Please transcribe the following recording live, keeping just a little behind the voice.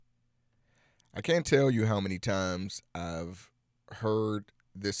I can't tell you how many times I've heard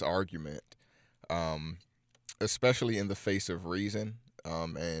this argument, um, especially in the face of reason.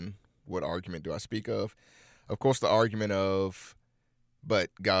 And what argument do I speak of? Of course, the argument of, but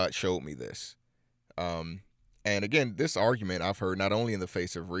God showed me this. Um, and again, this argument I've heard not only in the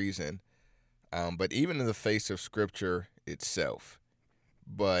face of reason, but even in the face of scripture itself.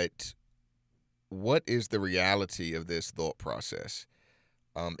 But what is the reality of this thought process?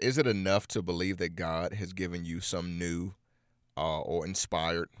 Is it enough to believe that God has given you some new or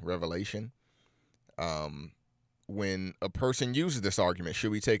inspired revelation? Um, when a person uses this argument,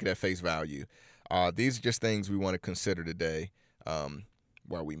 should we take it at face value? These are just things we want to consider today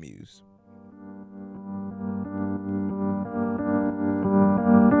while we muse.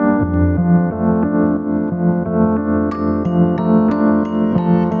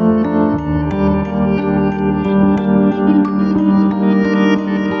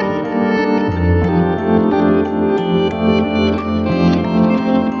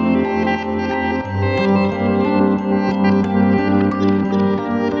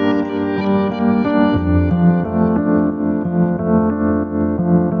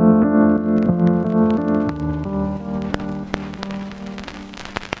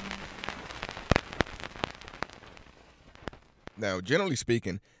 Now, generally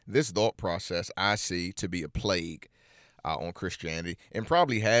speaking, this thought process I see to be a plague on Christianity and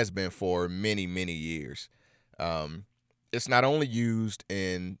probably has been for many, many years. Um, it's not only used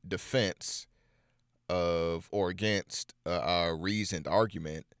in defense of or against a reasoned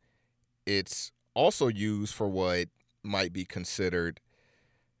argument, it's also used for what might be considered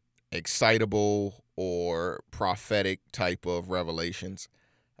excitable or prophetic type of revelations.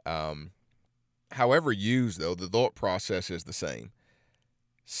 Um, However used, though, the thought process is the same.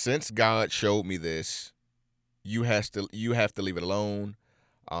 Since God showed me this, you have to leave it alone,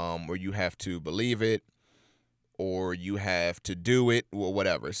 or you have to believe it, or you have to do it, or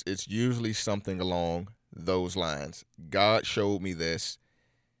whatever. It's usually something along those lines. God showed me this.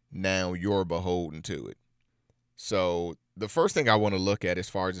 Now you're beholden to it. So the first thing I want to look at as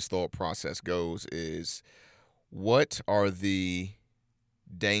far as this thought process goes is what are the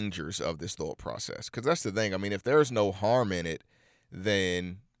dangers of this thought process? Because that's the thing. I mean, if there's no harm in it,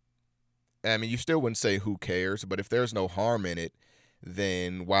 then, I mean, you still wouldn't say who cares, but if there's no harm in it,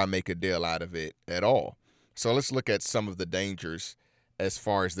 then why make a deal out of it at all? So let's look at some of the dangers as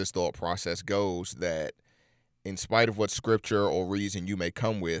far as this thought process goes, that in spite of what scripture or reason you may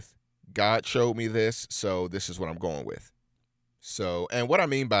come with, God showed me this, so this is what I'm going with. So, and what I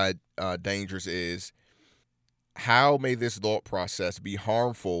mean by dangers is, how may this thought process be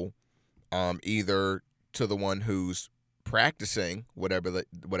harmful, either to the one who's practicing whatever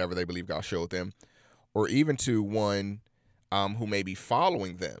they believe God showed them, or even to one who may be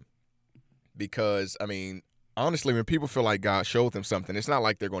following them? Because, I mean, honestly, when people feel like God showed them something, it's not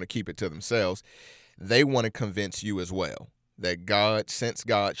like they're going to keep it to themselves. They want to convince you as well that since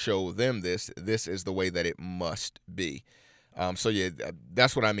God showed them this is the way that it must be. So yeah,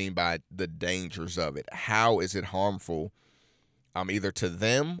 that's what I mean by the dangers of it. How is it harmful, either to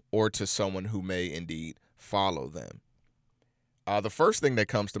them or to someone who may indeed follow them? The first thing that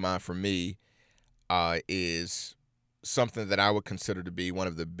comes to mind for me is something that I would consider to be one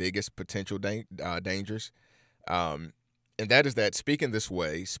of the biggest potential dangers, and that is that speaking this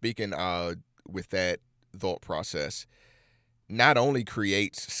way, speaking with that thought process, not only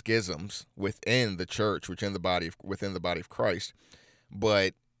creates schisms within the church, within the body of Christ,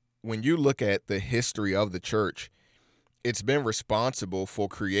 but when you look at the history of the church, it's been responsible for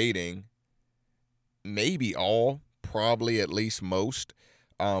creating maybe all, probably at least most,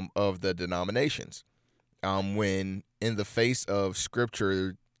 of the denominations. When in the face of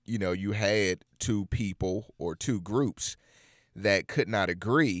scripture, you had two people or two groups that could not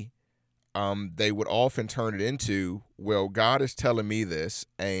agree, they would often turn it into, well, God is telling me this,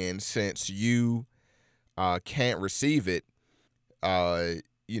 and since you can't receive it,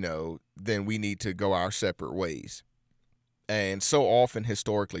 then we need to go our separate ways. And so often,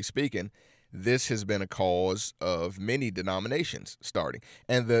 historically speaking, this has been a cause of many denominations starting.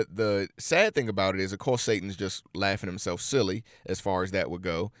 And the sad thing about it is, of course, Satan's just laughing himself silly as far as that would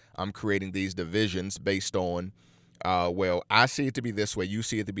go. I'm creating these divisions based on, well, I see it to be this way, you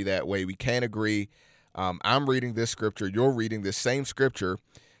see it to be that way. We can't agree. I'm reading this scripture, you're reading this same scripture.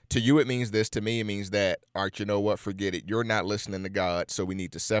 To you, it means this. To me, it means that. All right, you know what? Forget it. You're not listening to God, so we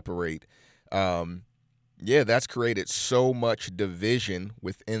need to separate. Yeah, that's created so much division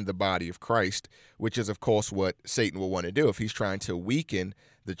within the body of Christ, which is, of course, what Satan will want to do if he's trying to weaken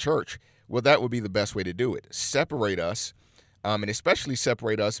the church. Well, that would be the best way to do it. Separate us, and especially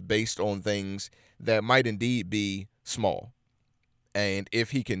separate us based on things that might indeed be small. And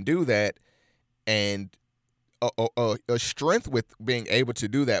if he can do that, and a strength with being able to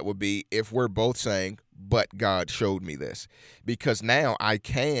do that would be if we're both saying, but God showed me this. Because now I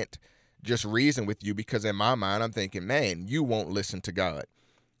can't just reason with you, because in my mind I'm thinking, man, you won't listen to God.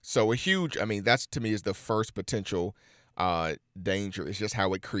 So that's to me is the first potential danger. It's just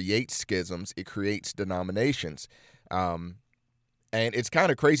how it creates schisms. It creates denominations. And it's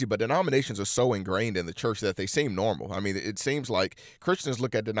kind of crazy, but denominations are so ingrained in the church that they seem normal. I mean, it seems like Christians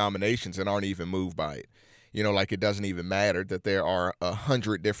look at denominations and aren't even moved by it. Like it doesn't even matter that there are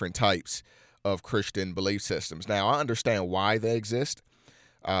 100 different types of Christian belief systems. Now, I understand why they exist.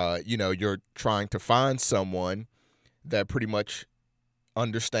 You're trying to find someone that pretty much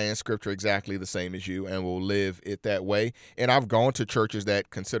understands scripture exactly the same as you and will live it that way. And I've gone to churches that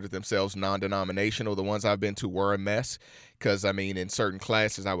consider themselves non-denominational. The ones I've been to were a mess because, in certain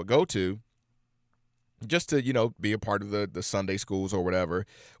classes I would go to just to, be a part of the Sunday schools or whatever,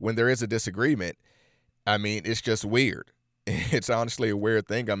 when there is a disagreement, it's just weird. It's honestly a weird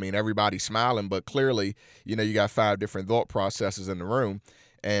thing. Everybody's smiling, but clearly, you got 5 different thought processes in the room,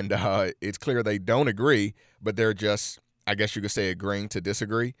 and it's clear they don't agree, but they're just, I guess you could say, agreeing to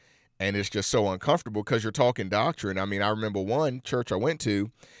disagree. And it's just so uncomfortable because you're talking doctrine. I remember one church I went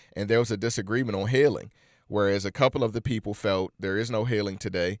to, and there was a disagreement on healing, whereas a couple of the people felt there is no healing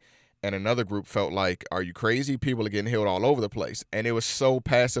today, and another group felt like, are you crazy? People are getting healed all over the place. And it was so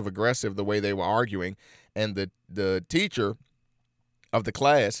passive aggressive the way they were arguing. And the teacher of the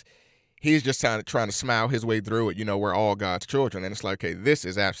class, he's just trying to smile his way through it. We're all God's children. And it's like, okay, this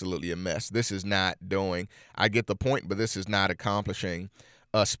is absolutely a mess. This is not doing, I get the point, but this is not accomplishing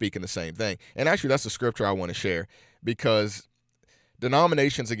us speaking the same thing. And actually, that's a scripture I want to share, because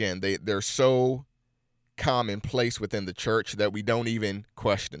denominations, again, they're so commonplace within the church that we don't even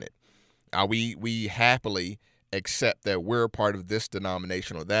question it. We happily accept that we're a part of this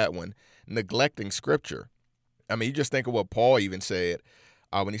denomination or that one, neglecting scripture. You just think of what Paul even said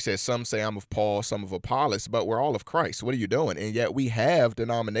when he says, some say I'm of Paul, some of Apollos, but we're all of Christ. What are you doing? And yet we have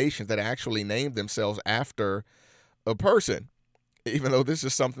denominations that actually name themselves after a person, even though this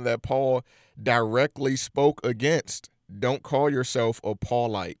is something that Paul directly spoke against. Don't call yourself a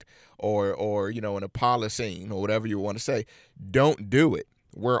Paulite or an Apollosine or whatever you want to say. Don't do it.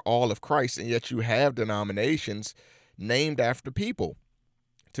 We're all of Christ, and yet you have denominations named after people.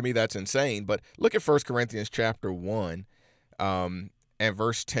 To me, that's insane. But look at 1 Corinthians chapter 1 and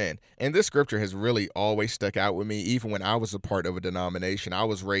verse 10. And this scripture has really always stuck out with me, even when I was a part of a denomination. I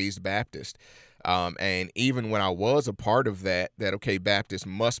was raised Baptist. And even when I was a part of that, okay, Baptist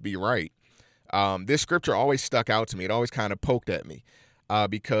must be right. This scripture always stuck out to me. It always kind of poked at me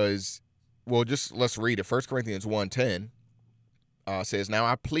because, let's read it. 1 Corinthians 1:10. Says, now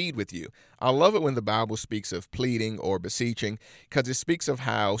I plead with you. I love it when the Bible speaks of pleading or beseeching, because it speaks of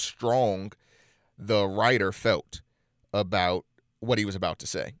how strong the writer felt about what he was about to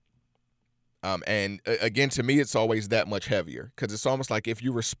say. And again, to me, it's always that much heavier, because it's almost like if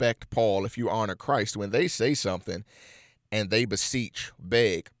you respect Paul, if you honor Christ, when they say something and they beseech,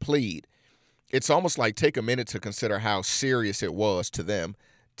 beg, plead, it's almost like take a minute to consider how serious it was to them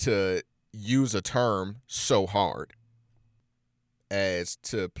to use a term so hard as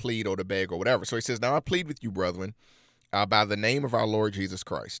to plead or to beg or whatever. So he says, now I plead with you, brethren, by the name of our Lord Jesus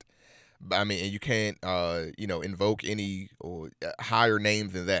Christ. And you can't, invoke any or higher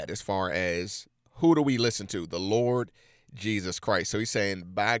name than that as far as who do we listen to? The Lord Jesus Christ. So he's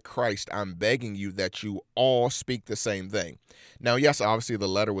saying, by Christ, I'm begging you that you all speak the same thing. Now, yes, obviously the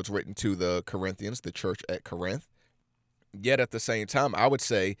letter was written to the Corinthians, the church at Corinth. Yet at the same time, I would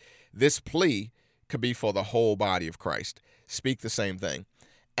say this plea could be for the whole body of Christ. Speak the same thing.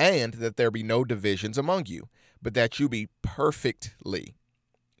 And that there be no divisions among you, but that you be perfectly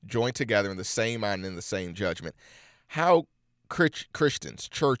joined together in the same mind and in the same judgment. How Christians,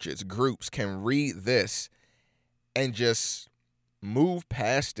 churches, groups can read this and just move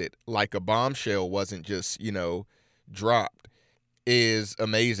past it like a bombshell wasn't just, dropped is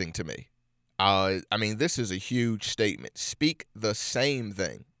amazing to me. This is a huge statement. Speak the same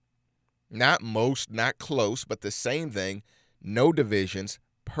thing. Not most, not close, but the same thing. No divisions,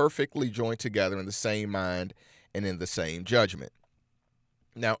 perfectly joined together in the same mind and in the same judgment.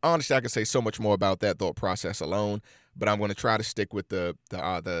 Now, honestly, I could say so much more about that thought process alone, but I'm going to try to stick with the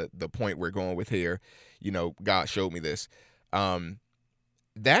point we're going with here. God showed me this.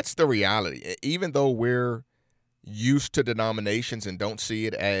 That's the reality. Even though we're used to denominations and don't see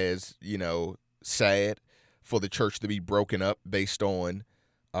it as, sad for the church to be broken up based on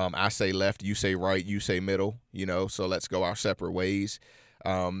I say left, you say right, you say middle, so let's go our separate ways.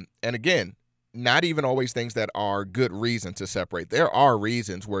 And again, not even always things that are good reason to separate. There are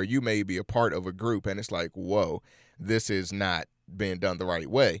reasons where you may be a part of a group and it's like, whoa, this is not being done the right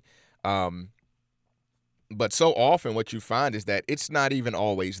way. But so often what you find is that it's not even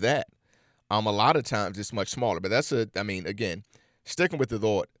always that. A lot of times it's much smaller. But again, sticking with the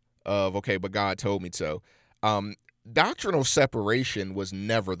thought of, okay, but God told me so. Doctrinal separation was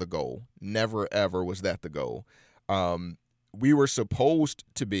never the goal. Never, ever was that the goal. We were supposed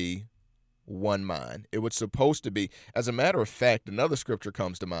to be one mind. It was supposed to be, as a matter of fact, another scripture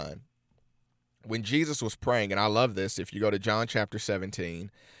comes to mind. When Jesus was praying, and I love this, if you go to John chapter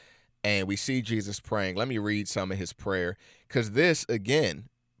 17, and we see Jesus praying, let me read some of his prayer, because this, again,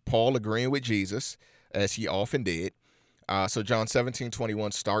 Paul agreeing with Jesus, as he often did. So John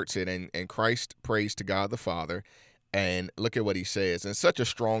 17:21 starts it, and Christ prays to God the Father, and look at what he says. And such a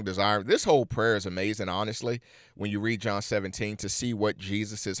strong desire. This whole prayer is amazing, honestly, when you read John 17, to see what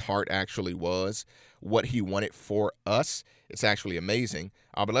Jesus's heart actually was, what he wanted for us. It's actually amazing.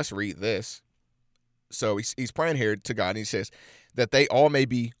 But let's read this. So he's praying here to God, and he says, that they all may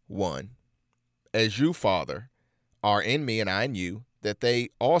be one, as you, Father, are in me and I in you, that they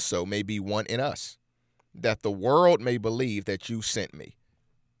also may be one in us, that the world may believe that you sent me.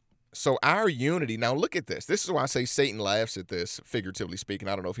 So our unity, now look at this. This is why I say Satan laughs at this, figuratively speaking.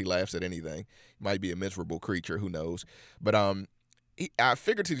 I don't know if he laughs at anything. He might be a miserable creature, who knows. But I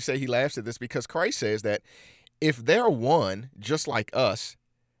figuratively say he laughs at this because Christ says that if they're one, just like us,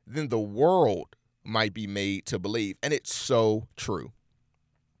 then the world might be made to believe. And it's so true.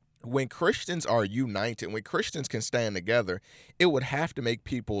 When Christians are united, when Christians can stand together, it would have to make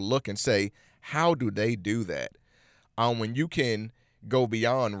people look and say, how do they do that? When you can go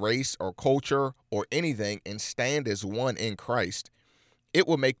beyond race or culture or anything and stand as one in Christ, it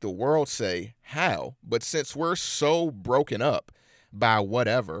will make the world say, how? But since we're so broken up by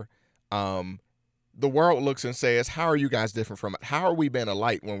whatever, the world looks and says, how are you guys different from it? How are we being a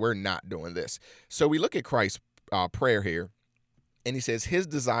light when we're not doing this? So we look at Christ's prayer here, and he says his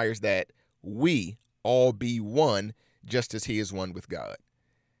desire is that we all be one just as he is one with God.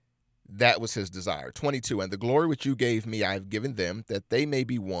 That was his desire. 22, and the glory which you gave me I have given them, that they may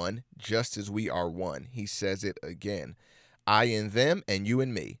be one just as we are one. He says it again. I in them and you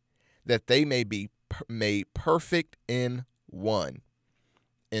in me, that they may be made perfect in one,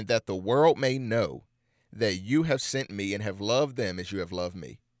 and that the world may know that you have sent me and have loved them as you have loved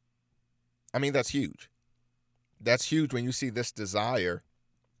me. I mean, that's huge. That's huge when you see this desire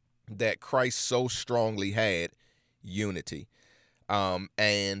that Christ so strongly had, unity.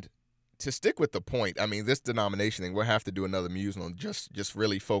 And to stick with the point, I mean, this denomination thing, we'll have to do another muse on just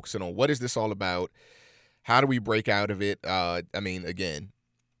really focusing on what is this all about? How do we break out of it? Again,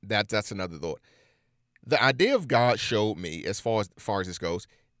 that's another thought. The idea of God showed me, as far as this goes,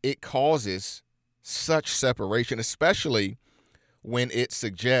 it causes such separation, especially when it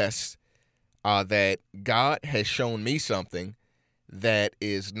suggests that God has shown me something that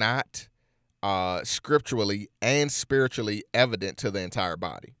is not scripturally and spiritually evident to the entire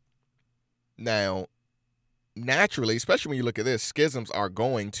body. Now, naturally, especially when you look at this, schisms are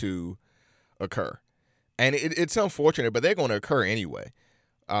going to occur. And it's unfortunate, but they're going to occur anyway.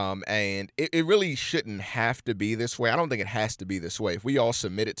 And it really shouldn't have to be this way. I don't think it has to be this way. If we all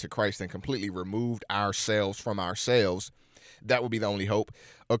submitted to Christ and completely removed ourselves from ourselves, that would be the only hope.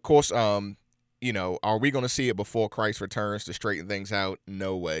 Of course, are we going to see it before Christ returns to straighten things out?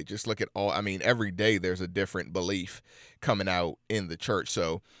 No way. Just look at every day there's a different belief coming out in the church.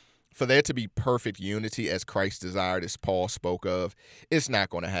 So for there to be perfect unity as Christ desired, as Paul spoke of, it's not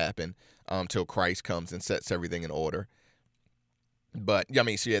going to happen till Christ comes and sets everything in order. But,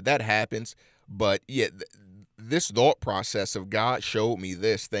 that happens. But, this thought process of God showed me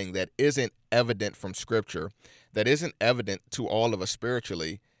this thing that isn't evident from Scripture, that isn't evident to all of us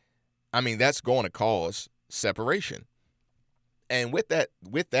spiritually, that's going to cause separation. And with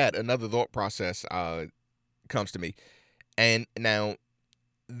that, another thought process comes to me. And now,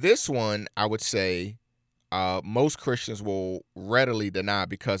 this one, I would say, most Christians will readily deny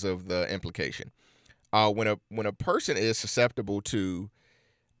because of the implication. When a person is susceptible to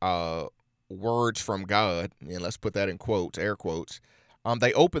words from God, and let's put that in quotes, air quotes,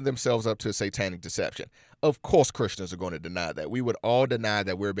 they open themselves up to satanic deception. Of course, Christians are going to deny that. We would all deny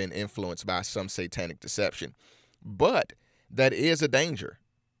that we're being influenced by some satanic deception. But that is a danger.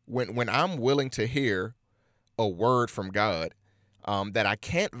 When I'm willing to hear a word from God that I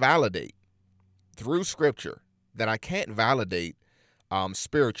can't validate through Scripture, that I can't validate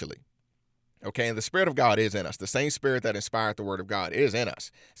spiritually, Okay, and the Spirit of God is in us. The same Spirit that inspired the Word of God is in us.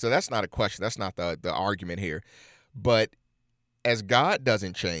 So that's not a question. That's not the argument here. But as God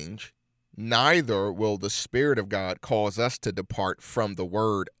doesn't change, neither will the Spirit of God cause us to depart from the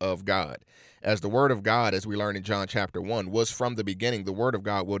Word of God. As the Word of God, as we learn in John chapter 1, was from the beginning, the Word of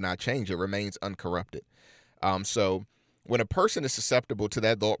God will not change. It remains uncorrupted. So when a person is susceptible to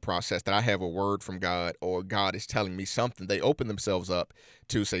that thought process that I have a word from God or God is telling me something, they open themselves up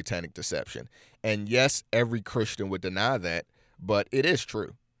to satanic deception. And yes, every Christian would deny that, but it is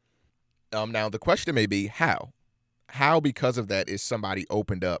true. Now, the question may be how? How, because of that, is somebody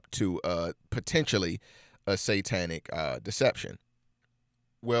opened up to potentially a satanic deception?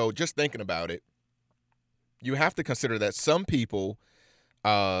 Well, just thinking about it, you have to consider that some people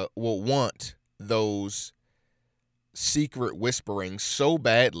will want those secret whisperings so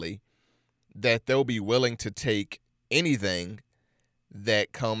badly that they'll be willing to take anything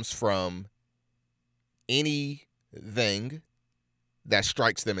that comes from anything that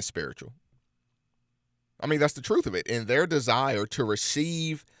strikes them as spiritual. I mean, that's the truth of it. In their desire to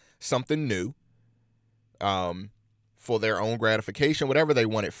receive something new for their own gratification, whatever they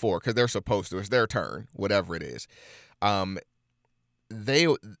want it for, because they're supposed to, it's their turn, whatever it is.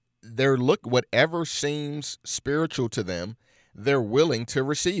 Whatever seems spiritual to them, they're willing to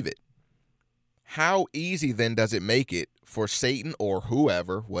receive it. How easy then does it make it for Satan or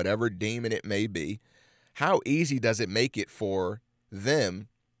whoever, whatever demon it may be, how easy does it make it for them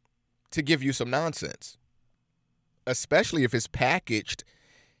to give you some nonsense? Especially if it's packaged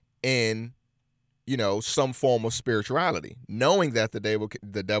in, some form of spirituality, knowing that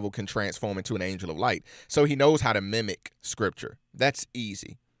the devil can transform into an angel of light. So he knows how to mimic scripture. That's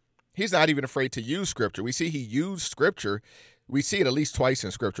easy. He's not even afraid to use scripture. We see he used scripture. We see it at least twice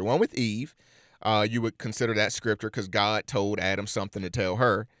in scripture. One with Eve. You would consider that scripture because God told Adam something to tell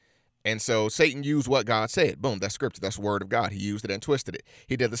her. And so Satan used what God said. Boom, that's scripture. That's word of God. He used it and twisted it.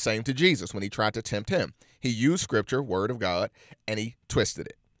 He did the same to Jesus when he tried to tempt him. He used scripture, word of God, and he twisted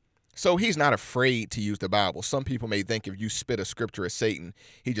it. So he's not afraid to use the Bible. Some people may think if you spit a scripture at Satan,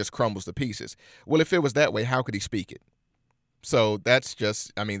 he just crumbles to pieces. Well, if it was that way, how could he speak it? So that's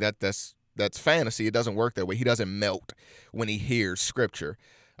just, that's fantasy. It doesn't work that way. He doesn't melt when he hears scripture.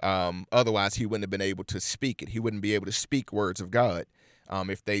 Otherwise, he wouldn't have been able to speak it. He wouldn't be able to speak words of God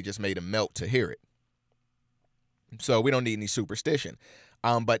if they just made him melt to hear it. So we don't need any superstition.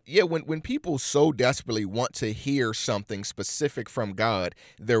 But yeah, when people so desperately want to hear something specific from God,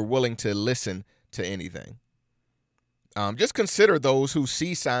 they're willing to listen to anything. Just consider those who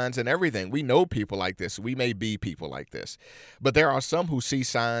see signs and everything. We know people like this. We may be people like this. But there are some who see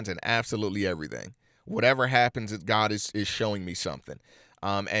signs and absolutely everything. Whatever happens, God is showing me something.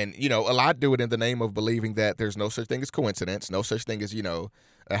 And, a lot do it in the name of believing that there's no such thing as coincidence, no such thing as,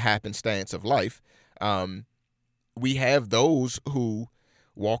 a happenstance of life. We have those who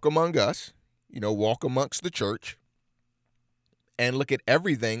walk among us, walk amongst the church and look at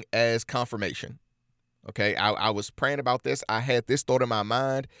everything as confirmation. Okay, I was praying about this. I had this thought in my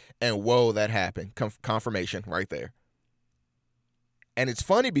mind, and whoa, that happened. Confirmation right there. And it's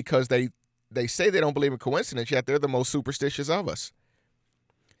funny because they say they don't believe in coincidence, yet they're the most superstitious of us.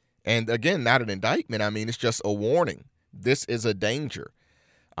 And again, not an indictment. It's just a warning. This is a danger.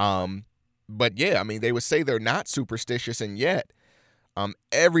 But yeah, they would say they're not superstitious, and yet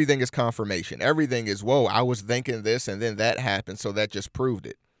everything is confirmation. Everything is, whoa, I was thinking this, and then that happened, so that just proved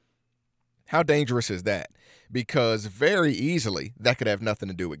it. How dangerous is that? Because very easily, that could have nothing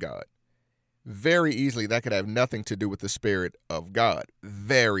to do with God. Very easily, that could have nothing to do with the Spirit of God.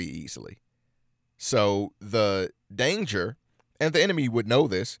 Very easily. So the danger, and the enemy would know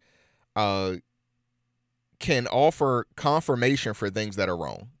this, can offer confirmation for things that are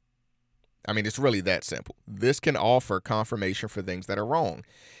wrong. It's really that simple. This can offer confirmation for things that are wrong,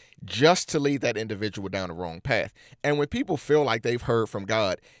 just to lead that individual down the wrong path. And when people feel like they've heard from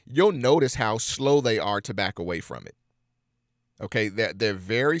God, you'll notice how slow they are to back away from it. Okay, they're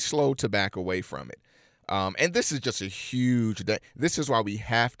very slow to back away from it. And this is just a huge, this is why we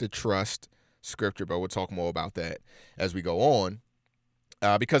have to trust Scripture, but we'll talk more about that as we go on,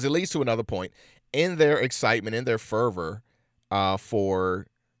 because it leads to another point. In their excitement, in their fervor for,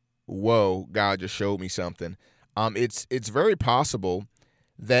 whoa, God just showed me something, it's very possible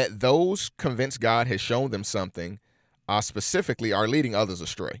that those convinced God has shown them something specifically are leading others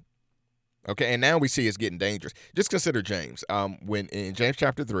astray. Okay, and now we see it's getting dangerous. Just consider James. When in James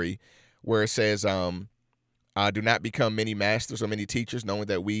chapter 3, where it says, do not become many masters or many teachers, knowing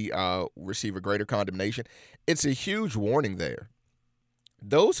that we receive a greater condemnation. It's a huge warning there.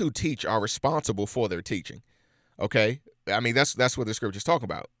 Those who teach are responsible for their teaching. Okay, I mean, that's what the scripture's talking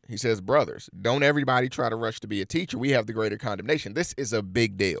about. He says, brothers, don't everybody try to rush to be a teacher. We have the greater condemnation. This is a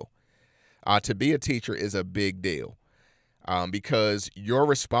big deal. To be a teacher is a big deal because you're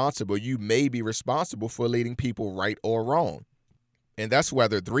responsible. You may be responsible for leading people right or wrong. And that's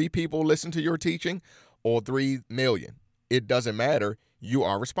whether 3 people listen to your teaching or 3 million. It doesn't matter. You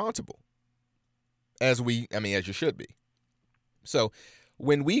are responsible. As you should be. So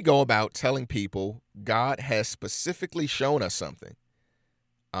when we go about telling people God has specifically shown us something,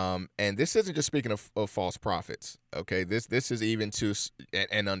 and this isn't just speaking of false prophets, okay? This is even to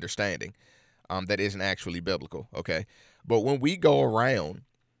an understanding that isn't actually biblical, okay? But when we go around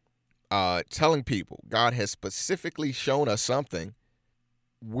telling people God has specifically shown us something,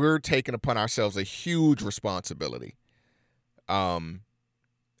 we're taking upon ourselves a huge responsibility. And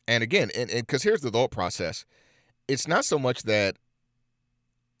again, and because here's the thought process. It's not so much that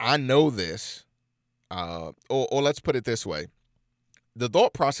I know this, or let's put it this way. The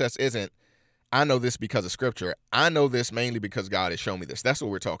thought process isn't, I know this because of scripture. I know this mainly because God has shown me this. That's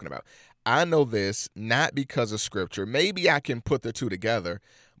what we're talking about. I know this not because of scripture. Maybe I can put the two together,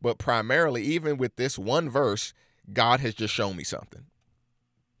 but primarily, even with this one verse, God has just shown me something.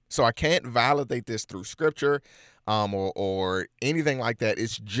 So I can't validate this through scripture or anything like that.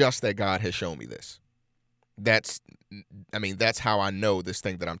 It's just that God has shown me this. That's how I know this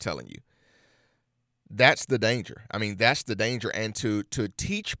thing that I'm telling you. That's the danger. That's the danger. And to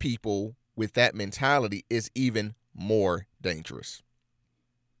teach people with that mentality is even more dangerous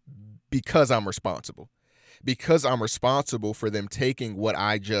because I'm responsible. Because I'm responsible for them taking what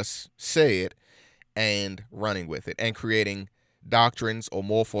I just said and running with it and creating doctrines or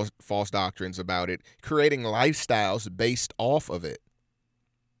more false doctrines about it, creating lifestyles based off of it.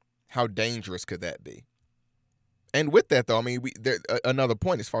 How dangerous could that be? And with that, though, another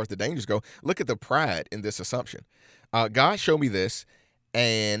point as far as the dangers go, look at the pride in this assumption. God showed me this,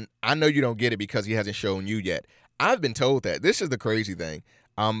 and I know you don't get it because he hasn't shown you yet. I've been told that. This is the crazy thing.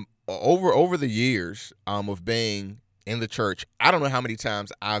 Over the years of being in the church, I don't know how many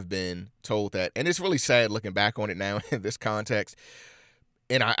times I've been told that. And it's really sad looking back on it now in this context.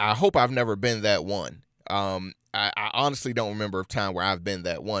 And I hope I've never been that one. I honestly don't remember a time where I've been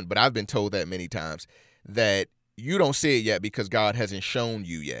that one, but I've been told that many times that you don't see it yet because God hasn't shown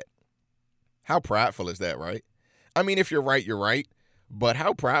you yet. How prideful is that, right? If you're right, you're right. But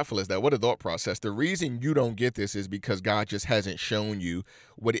how prideful is that? What a thought process. The reason you don't get this is because God just hasn't shown you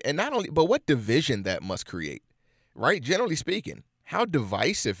what division that must create, right? Generally speaking, how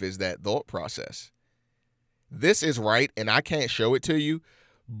divisive is that thought process? This is right, and I can't show it to you,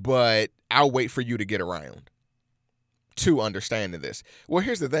 but I'll wait for you to get around to understanding this. Well,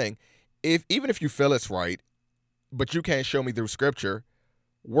 here's the thing. Even if you feel it's right, but you can't show me through scripture,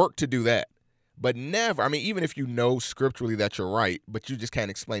 work to do that. But never, even if you know scripturally that you're right, but you just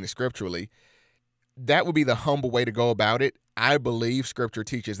can't explain it scripturally, that would be the humble way to go about it. I believe scripture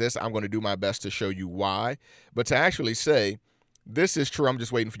teaches this. I'm going to do my best to show you why. But to actually say, this is true, I'm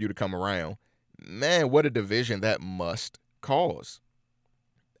just waiting for you to come around, man, what a division that must cause.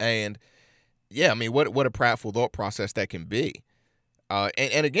 And yeah, what a prideful thought process that can be.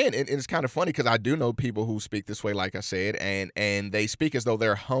 And again, it's kind of funny because I do know people who speak this way, like I said, and they speak as though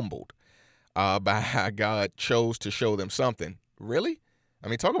they're humbled by how God chose to show them something. Really?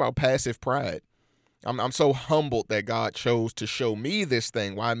 Talk about passive pride. I'm so humbled that God chose to show me this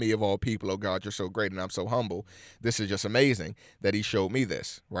thing. Why me of all people? Oh, God, you're so great, and I'm so humble. This is just amazing that he showed me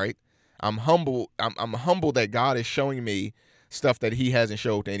this, right? I'm humble. I'm humbled that God is showing me stuff that he hasn't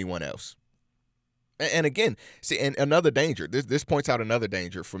showed to anyone else. And again, see, and another danger, this points out another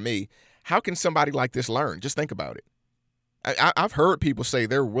danger for me. How can somebody like this learn? Just think about it. I've heard people say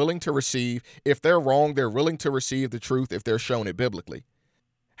they're willing to receive, if they're wrong, they're willing to receive the truth if they're shown it biblically.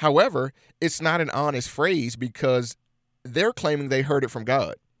 However, it's not an honest phrase because they're claiming they heard it from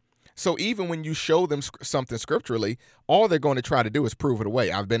God. So even when you show them something scripturally, all they're going to try to do is prove it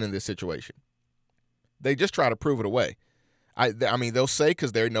away. I've been in this situation. They just try to prove it away. They'll say,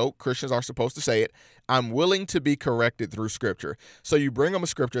 because they know Christians are supposed to say it, I'm willing to be corrected through scripture. So you bring them a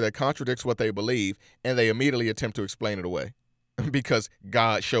scripture that contradicts what they believe, and they immediately attempt to explain it away because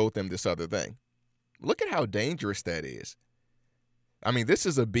God showed them this other thing. Look at how dangerous that is. This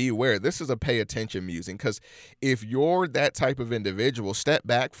is a beware. This is a pay attention musing, because if you're that type of individual, step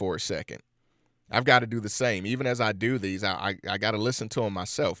back for a second. I've got to do the same. Even as I do these, I got to listen to them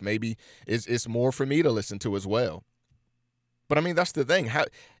myself. Maybe it's more for me to listen to as well. But that's the thing.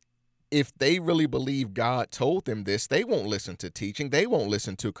 If they really believe God told them this, they won't listen to teaching. They won't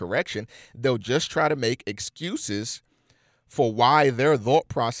listen to correction. They'll just try to make excuses for why their thought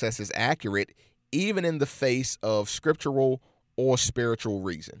process is accurate, even in the face of scriptural or spiritual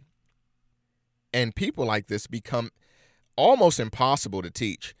reason. And people like this become almost impossible to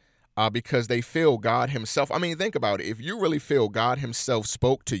teach because they feel God himself. I mean, think about it. If you really feel God himself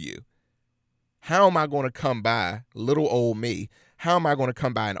spoke to you, how am I going to come by, little old me, how am I going to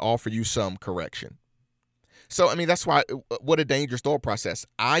come by and offer you some correction? So, I mean, that's why, what a dangerous thought process.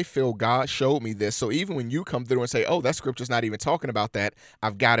 I feel God showed me this. So even when you come through and say, oh, that scripture's not even talking about that,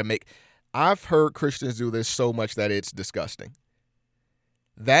 I've heard Christians do this so much that it's disgusting.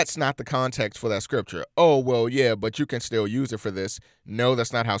 That's not the context for that scripture. Oh, well, yeah, but you can still use it for this. No,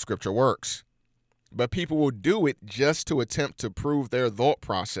 that's not how scripture works. But people will do it just to attempt to prove their thought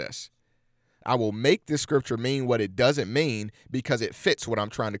process. I will make this scripture mean what it doesn't mean because it fits what I'm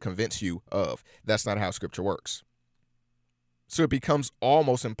trying to convince you of. That's not how scripture works. So it becomes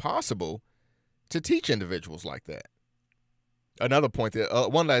almost impossible to teach individuals like that. Another point,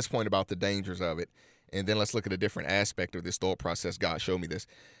 one last point about the dangers of it, and then let's look at a different aspect of this thought process. God showed me this.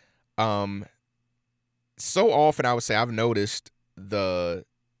 So often I would say I've noticed the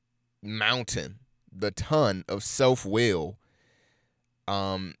ton of self-will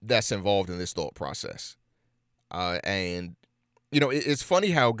that's involved in this thought process. And, it's funny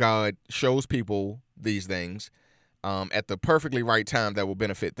how God shows people these things at the perfectly right time that will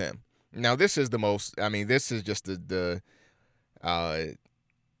benefit them. Now, this is just the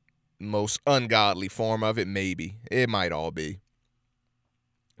most ungodly form of it, maybe. It might all be.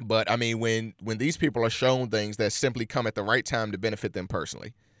 But, I mean, when these people are shown things that simply come at the right time to benefit them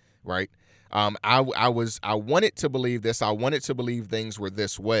personally, right? I wanted to believe this. I wanted to believe things were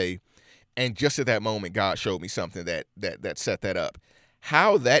this way. And just at that moment, God showed me something that set that up.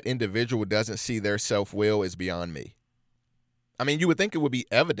 How that individual doesn't see their self-will is beyond me. I mean, you would think it would be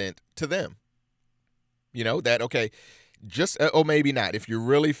evident to them. That, okay, or maybe not. If you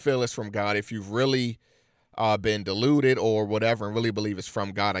really feel it's from God, if you've really been deluded or whatever and really believe it's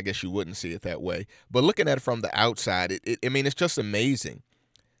from God, I guess you wouldn't see it that way. But looking at it from the outside, it's just amazing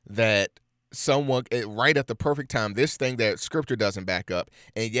that someone right at the perfect time, this thing that scripture doesn't back up,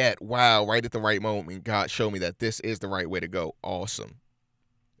 and yet, wow, right at the right moment, God showed me that this is the right way to go. Awesome.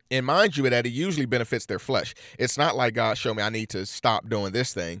 And mind you, that it usually benefits their flesh. It's not like God showed me I need to stop doing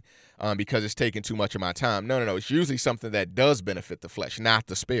this thing because it's taking too much of my time. No. It's usually something that does benefit the flesh, not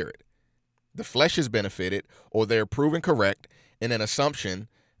the spirit. The flesh is benefited, or they're proven correct in an assumption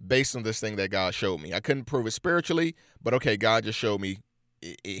based on this thing that God showed me. I couldn't prove it spiritually, but okay, God just showed me.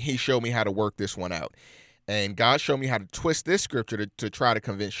 He showed me how to work this one out. And God showed me how to twist this scripture to try to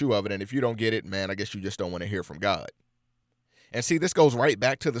convince you of it. And if you don't get it, man, I guess you just don't want to hear from God. And see, this goes right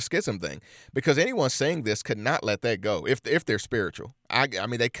back to the schism thing, because anyone saying this could not let that go if they're spiritual. I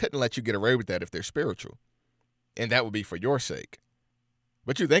mean, they couldn't let you get away with that if they're spiritual. And that would be for your sake.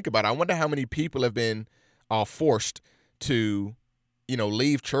 But you think about it, I wonder how many people have been forced to,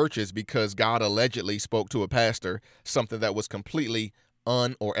 leave churches because God allegedly spoke to a pastor something that was completely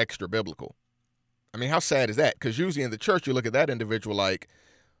or extra biblical. I mean, how sad is that? Because usually in the church, you look at that individual like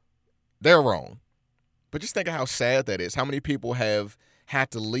they're wrong. But just think of how sad that is. How many people have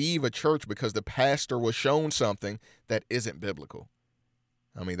had to leave a church because the pastor was shown something that isn't biblical?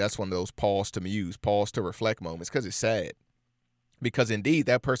 I mean, that's one of those pause to muse, pause to reflect moments, because it's sad. Because indeed,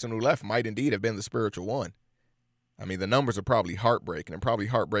 that person who left might indeed have been the spiritual one. I mean, the numbers are probably heartbreaking and probably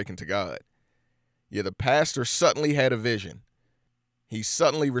heartbreaking to God. Yeah, the pastor suddenly had a vision. He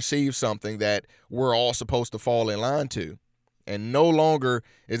suddenly received something that we're all supposed to fall in line to. And no longer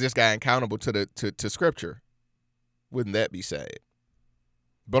is this guy accountable to Scripture. Wouldn't that be sad?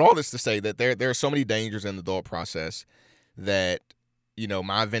 But all this to say that there are so many dangers in the thought process that,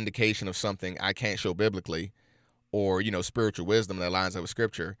 my vindication of something I can't show biblically or, spiritual wisdom that lines up with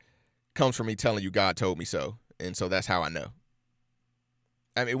Scripture comes from me telling you God told me so. And so that's how I know.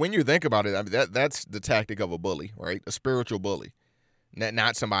 I mean, when you think about it, that's the tactic of a bully, right? A spiritual bully.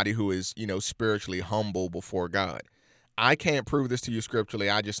 Not somebody who is, spiritually humble before God. I can't prove this to you scripturally.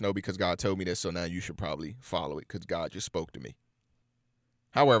 I just know because God told me this, so now you should probably follow it because God just spoke to me.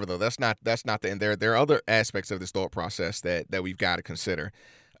 However, though, that's not the end. There are other aspects of this thought process that we've got to consider.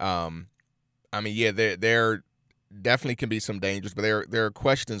 There definitely can be some dangers, but there are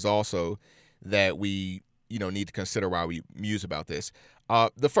questions also that we need to consider while we muse about this.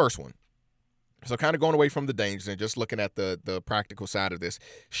 The first one. So kind of going away from the dangers and just looking at the practical side of this,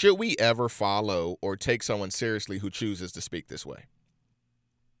 should we ever follow or take someone seriously who chooses to speak this way?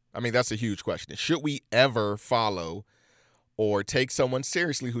 I mean, that's a huge question. Should we ever follow or take someone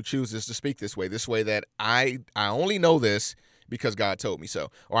seriously who chooses to speak this way that I only know this because God told me so,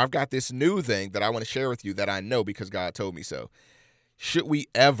 or I've got this new thing that I want to share with you that I know because God told me so? Should we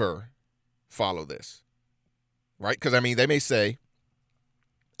ever follow this, right? Because, I mean, they may say,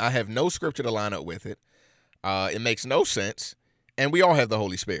 I have no scripture to line up with it. It makes no sense. And we all have the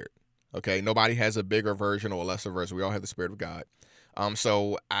Holy Spirit, okay? Nobody has a bigger version or a lesser version. We all have the Spirit of God.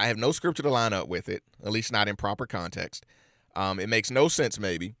 So I have no scripture to line up with it, at least not in proper context. It makes no sense,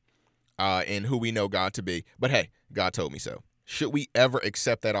 maybe, in who we know God to be. But hey, God told me so. Should we ever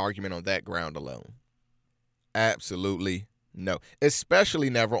accept that argument on that ground alone? Absolutely no. Especially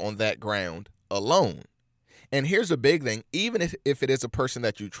never on that ground alone. And here's the big thing, even if it is a person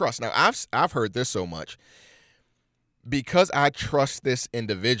that you trust. Now, I've heard this so much. Because I trust this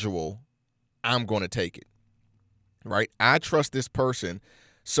individual, I'm going to take it. Right? I trust this person.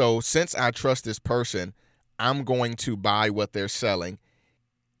 So since I trust this person, I'm going to buy what they're selling.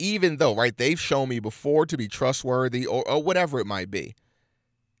 Even though, right, they've shown me before to be trustworthy or whatever it might be.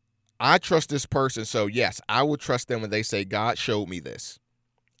 I trust this person, so yes, I will trust them when they say, God showed me this,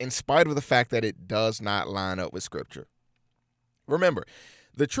 in spite of the fact that it does not line up with Scripture. Remember,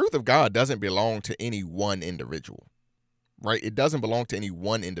 the truth of God doesn't belong to any one individual, right? It doesn't belong to any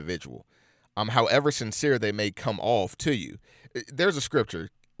one individual, however sincere they may come off to you. There's a scripture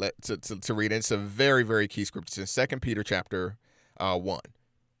to read, and it's a very, very key scripture. It's in 2 Peter chapter 1.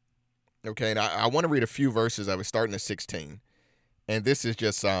 Okay, and I want to read a few verses of it, starting at 16. And this is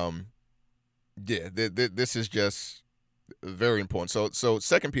just, this is just very important. So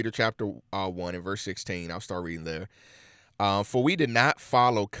 2 Peter chapter 1 and verse 16, I'll start reading there. For we did not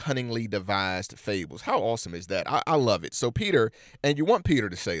follow cunningly devised fables. How awesome is that? I love it. So Peter, and you want Peter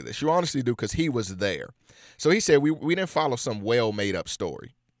to say this. You honestly do, because he was there. So he said, we didn't follow some well-made-up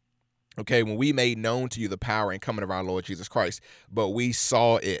story. Okay, when we made known to you the power and coming of our Lord Jesus Christ, but we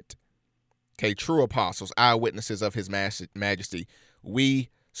saw it. Okay, true apostles, eyewitnesses of his majesty, we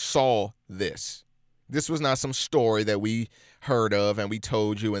saw this. This was not some story that we heard of and we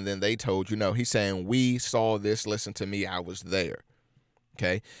told you and then they told you. No, he's saying we saw this. Listen to me. I was there.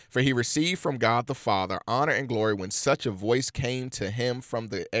 Okay, for he received from God the Father honor and glory when such a voice came to him from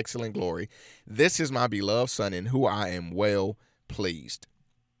the excellent glory. This is my beloved Son in whom I am well pleased.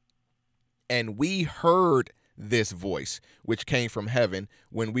 And we heard this voice which came from heaven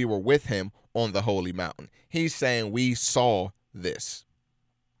when we were with him on the holy mountain. He's saying we saw this.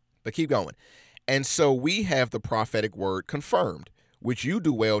 But keep going. And so we have the prophetic word confirmed, which you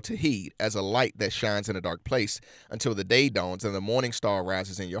do well to heed, as a light that shines in a dark place until the day dawns and the morning star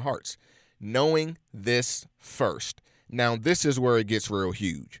rises in your hearts. Knowing this first. Now, this is where it gets real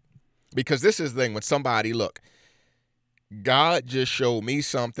huge. Because this is the thing, when somebody, look, God just showed me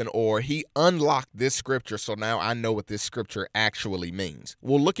something, or he unlocked this scripture, so now I know what this scripture actually means.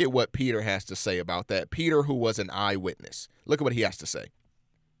 Well, look at what Peter has to say about that. Peter, who was an eyewitness. Look at what he has to say.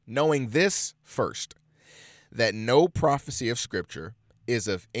 Knowing this first, that no prophecy of Scripture is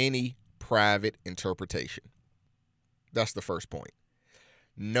of any private interpretation. That's the first point.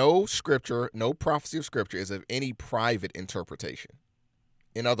 No scripture, no prophecy of Scripture is of any private interpretation.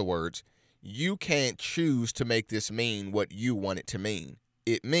 In other words, you can't choose to make this mean what you want it to mean.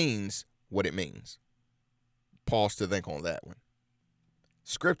 It means what it means. Pause to think on that one.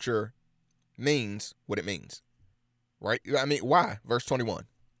 Scripture means what it means, right? I mean, why? Verse 21.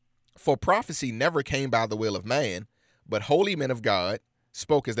 For prophecy never came by the will of man, but holy men of God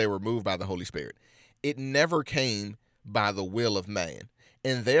spoke as they were moved by the Holy Spirit. It never came by the will of man,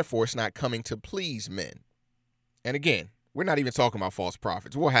 and therefore it's not coming to please men. And again, we're not even talking about false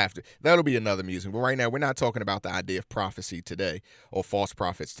prophets. We'll have to. That'll be another musing. But right now, we're not talking about the idea of prophecy today or false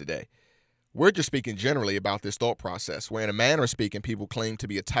prophets today. We're just speaking generally about this thought process, where in a manner of speaking, people claim to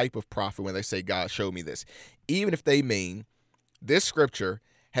be a type of prophet when they say, God showed me this. Even if they mean this scripture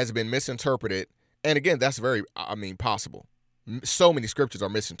has been misinterpreted. And again, that's very, possible. So many scriptures are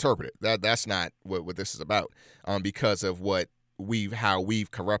misinterpreted. That's not what this is about, because of how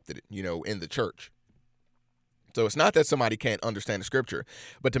we've corrupted it, in the church. So it's not that somebody can't understand the scripture,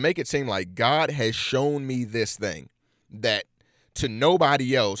 but to make it seem like God has shown me this thing that to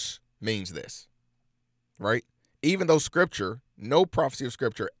nobody else means this, right? Even though scripture, no prophecy of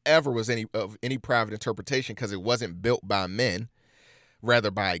Scripture ever was of any private interpretation, because it wasn't built by men,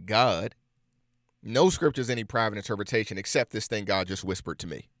 rather by God. No scripture is any private interpretation except this thing God just whispered to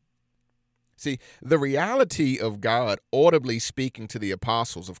me. See, the reality of God audibly speaking to the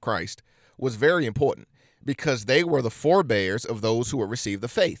apostles of Christ was very important, because they were the forebears of those who would receive the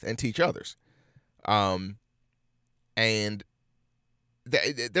faith and teach others. And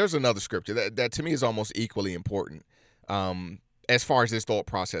there's another scripture that to me is almost equally important as far as this thought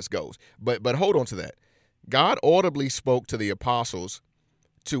process goes. But hold on to that. God audibly spoke to the apostles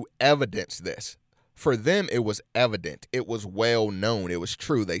to evidence this. For them, it was evident. It was well known. It was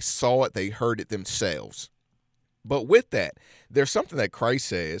true. They saw it. They heard it themselves. But with that, there's something that Christ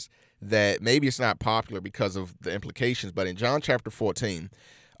says that maybe it's not popular because of the implications, but in John chapter 14,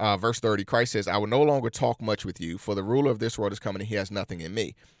 verse 30, Christ says, I will no longer talk much with you, for the ruler of this world is coming and he has nothing in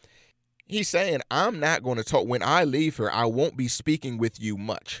me. He's saying, I'm not going to talk. When I leave here, I won't be speaking with you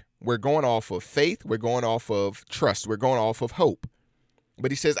much. We're going off of faith. We're going off of trust. We're going off of hope. But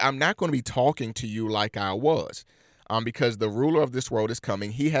he says, I'm not going to be talking to you like I was, because the ruler of this world is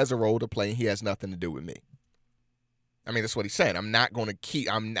coming. He has a role to play, and he has nothing to do with me. I mean, that's what he's saying. I'm not going to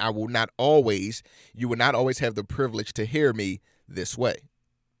you will not always have the privilege to hear me this way.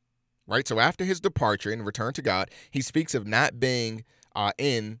 Right? So after his departure and return to God, he speaks of not being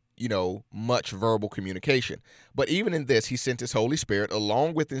in much verbal communication. But even in this, he sent his Holy Spirit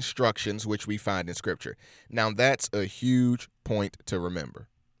along with instructions, which we find in Scripture. Now, that's a huge point to remember.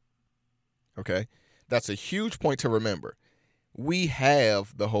 Okay? That's a huge point to remember. We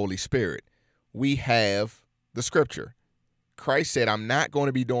have the Holy Spirit. We have the Scripture. Christ said, I'm not going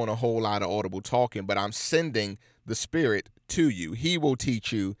to be doing a whole lot of audible talking, but I'm sending the Spirit to you. He will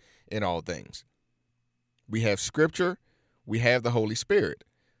teach you in all things. We have Scripture. We have the Holy Spirit.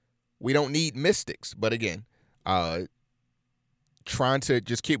 We don't need mystics, but again, trying to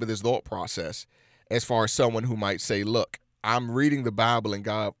just keep with his thought process as far as someone who might say, look, I'm reading the Bible and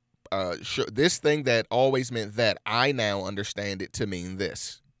God, this thing that always meant that, I now understand it to mean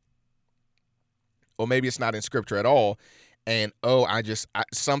this. Or maybe it's not in Scripture at all, and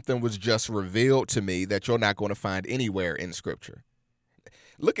something was just revealed to me that you're not going to find anywhere in Scripture.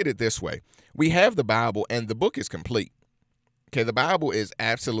 Look at it this way. We have the Bible, and the book is complete. Okay, the Bible is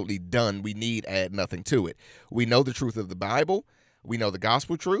absolutely done. We need add nothing to it. We know the truth of the Bible. We know the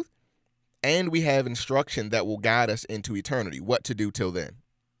gospel truth. And we have instruction that will guide us into eternity, what to do till then.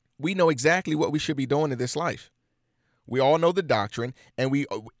 We know exactly what we should be doing in this life. We all know the doctrine, and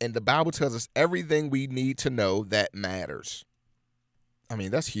the Bible tells us everything we need to know that matters. I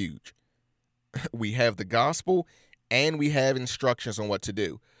mean, that's huge. We have the gospel, and we have instructions on what to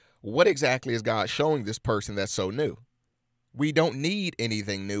do. What exactly is God showing this person that's so new? We don't need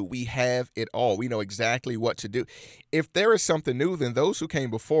anything new. We have it all. We know exactly what to do. If there is something new, then those who came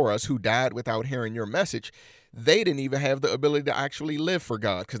before us who died without hearing your message, they didn't even have the ability to actually live for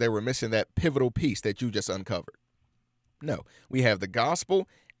God because they were missing that pivotal piece that you just uncovered. No, we have the gospel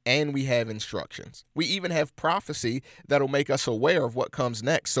and we have instructions. We even have prophecy that'll make us aware of what comes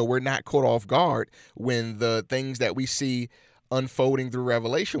next, so we're not caught off guard when the things that we see unfolding through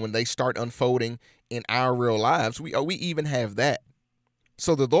Revelation, when they start unfolding in our real lives, we even have that.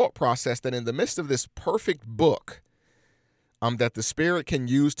 So the thought process that in the midst of this perfect book that the Spirit can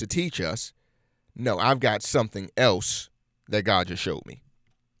use to teach us, no, I've got something else that God just showed me.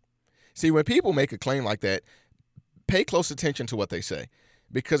 See, when people make a claim like that, pay close attention to what they say,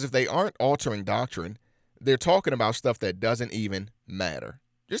 because if they aren't altering doctrine, they're talking about stuff that doesn't even matter.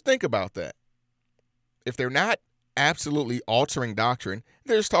 Just think about that. If they're not absolutely altering doctrine,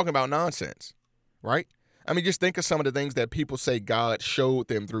 they're just talking about nonsense. Right? I mean, just think of some of the things that people say God showed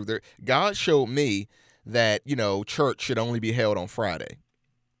them through God showed me that, church should only be held on Friday.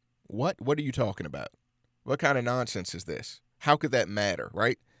 What are you talking about? What kind of nonsense is this? How could that matter?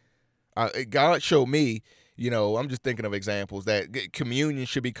 Right? God showed me, I'm just thinking of examples that communion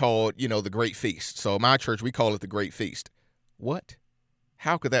should be called, the Great Feast. So my church, we call it the Great Feast. What?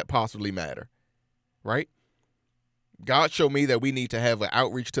 How could that possibly matter? Right? God showed me that we need to have an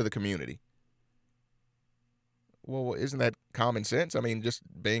outreach to the community. Well, isn't that common sense? I mean, just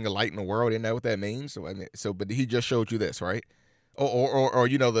being a light in the world, isn't that what that means? But he just showed you this, right? Or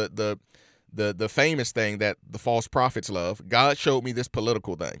the famous thing that the false prophets love. God showed me this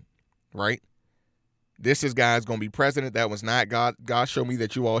political thing, right? This guy's going to be president. That was not God. God showed me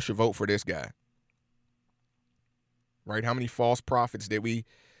that you all should vote for this guy, right? How many false prophets did we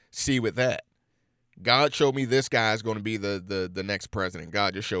see with that? God showed me this guy is going to be the next president.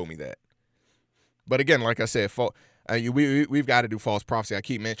 God just showed me that. But again, like I said, we've got to do false prophecy. I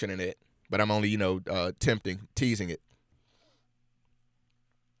keep mentioning it, but I'm only, teasing it.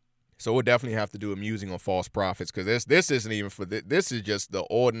 So we'll definitely have to do a musing on false prophets, because this isn't even this is just the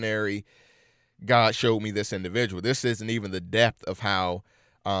ordinary God showed me this individual. This isn't even the depth of how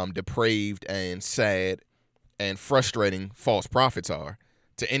depraved and sad and frustrating false prophets are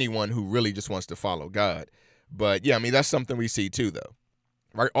to anyone who really just wants to follow God. But yeah, I mean, that's something we see too, though.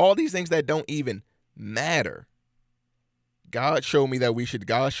 Right? All these things that don't even matter. God showed me that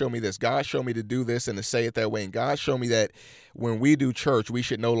God showed me this. God showed me to do this and to say it that way. And God showed me that when we do church, we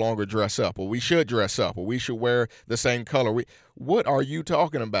should no longer dress up, or we should dress up, or we should wear the same color. What are you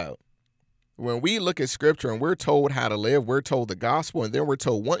talking about? When we look at scripture and we're told how to live, we're told the gospel, and then we're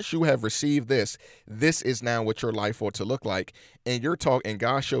told once you have received this, this is now what your life ought to look like. And you're talking, and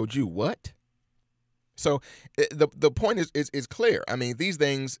God showed you what? So the point is clear. I mean, these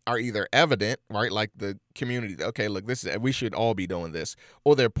things are either evident, right? Like the community. Okay, look, we should all be doing this,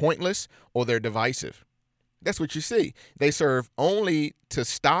 or they're pointless, or they're divisive. That's what you see. They serve only to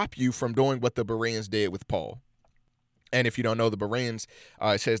stop you from doing what the Bereans did with Paul. And if you don't know, the Bereans,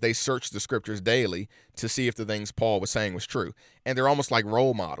 it says they searched the scriptures daily to see if the things Paul was saying was true. And they're almost like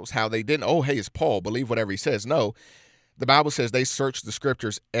role models, how they didn't, oh, hey, it's Paul, believe whatever he says. No, the Bible says they searched the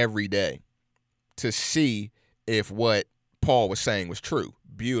scriptures every day to see if what Paul was saying was true.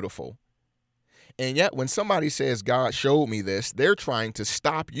 Beautiful. And yet when somebody says, God showed me this, they're trying to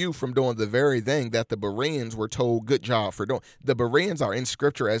stop you from doing the very thing that the Bereans were told, good job for doing. The Bereans are in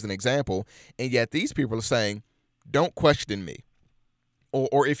scripture as an example, and yet these people are saying, don't question me.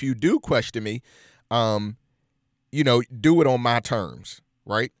 Or if you do question me, do it on my terms,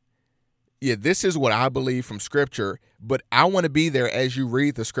 right? Yeah, this is what I believe from scripture, but I want to be there as you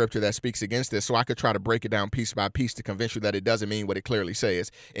read the scripture that speaks against this so I could try to break it down piece by piece to convince you that it doesn't mean what it clearly says.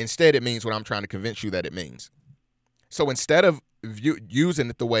 Instead, it means what I'm trying to convince you that it means. So instead of using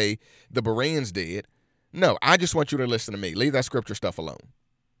it the way the Bereans did, no, I just want you to listen to me. Leave that scripture stuff alone.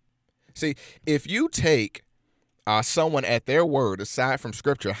 See, if you take someone at their word aside from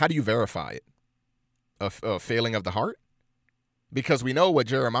scripture, how do you verify it? A feeling of the heart? Because we know what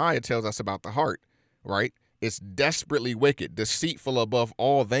Jeremiah tells us about the heart, right? It's desperately wicked, deceitful above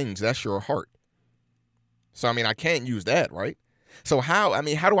all things. That's your heart. So, I can't use that, right? So how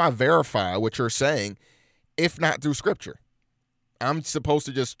do I verify what you're saying if not through scripture? I'm supposed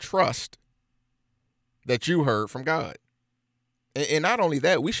to just trust that you heard from God. And not only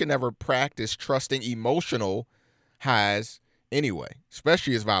that, we should never practice trusting emotional highs anyway,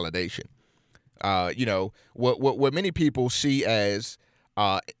 especially as validation. What many people see as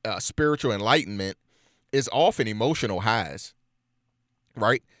spiritual enlightenment is often emotional highs,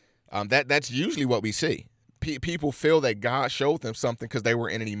 right? That's usually what we see. People feel that God showed them something because they were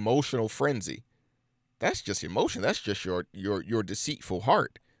in an emotional frenzy. That's just emotion. That's just your deceitful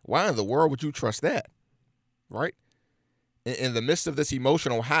heart. Why in the world would you trust that, right? In the midst of this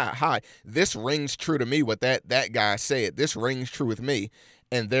emotional high, this rings true to me. What that guy said, this rings true with me,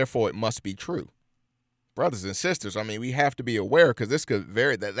 and therefore it must be true. Brothers and sisters, we have to be aware because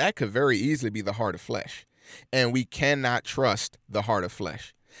that could very easily be the heart of flesh, and we cannot trust the heart of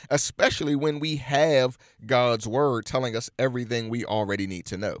flesh, especially when we have God's word telling us everything we already need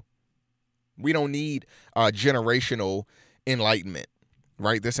to know. We don't need generational enlightenment,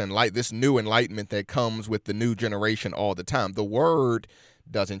 right? This new enlightenment that comes with the new generation all the time. The word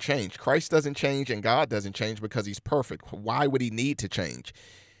doesn't change. Christ doesn't change, and God doesn't change because he's perfect. Why would he need to change?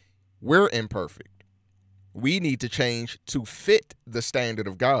 We're imperfect. We need to change to fit the standard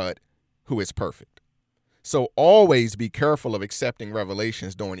of God, who is perfect. So always be careful of accepting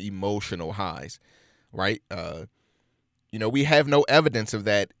revelations during emotional highs, right? We have no evidence of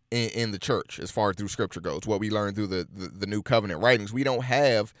that in the church as far as through scripture goes. What we learn through the New Covenant writings, we don't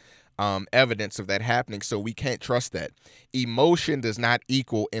have evidence of that happening, so we can't trust that. Emotion does not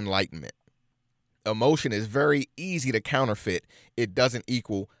equal enlightenment. Emotion is very easy to counterfeit. It doesn't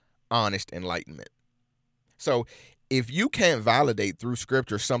equal honest enlightenment. So if you can't validate through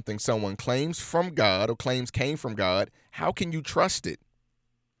scripture something someone claims from God or claims came from God, how can you trust it?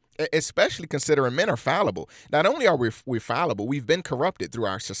 Especially considering men are fallible. Not only are we fallible, we've been corrupted through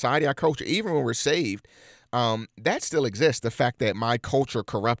our society, our culture. Even when we're saved, that still exists. The fact that my culture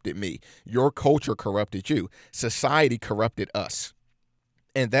corrupted me, your culture corrupted you, society corrupted us.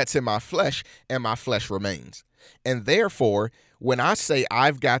 And that's in my flesh, and my flesh remains. And therefore, when I say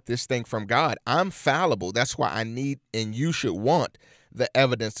I've got this thing from God, I'm fallible. That's why I need, and you should want, the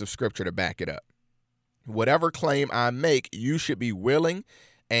evidence of scripture to back it up. Whatever claim I make, you should be willing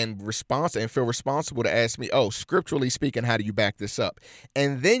and feel responsible to ask me, scripturally speaking, how do you back this up?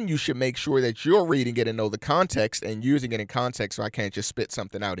 And then you should make sure that you're reading it and know the context and using it in context so I can't just spit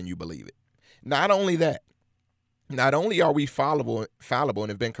something out and you believe it. Not only that, not only are we fallible and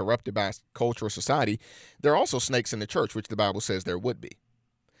have been corrupted by culture or society, there are also snakes in the church, which the Bible says there would be.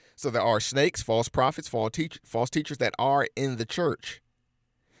 So there are snakes, false prophets, false teachers that are in the church.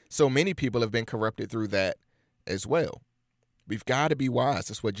 So many people have been corrupted through that as well. We've got to be wise.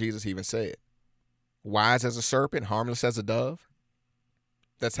 That's what Jesus even said. Wise as a serpent, harmless as a dove.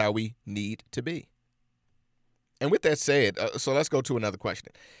 That's how we need to be. And with that said, so let's go to another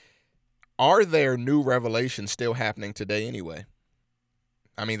question. Are there new revelations still happening today anyway?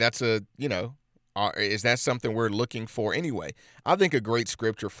 That's Is that something we're looking for anyway? I think a great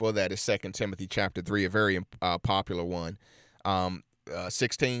scripture for that is 2 Timothy chapter 3, a very popular one.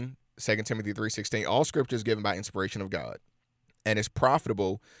 16, 2 Timothy 3:16. All scripture is given by inspiration of God and is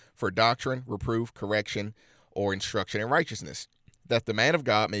profitable for doctrine, reproof, correction, or instruction in righteousness, that the man of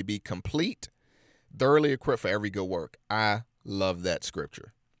God may be complete, thoroughly equipped for every good work. I love that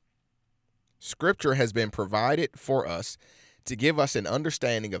scripture. Scripture has been provided for us to give us an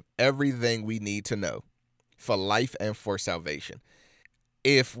understanding of everything we need to know for life and for salvation.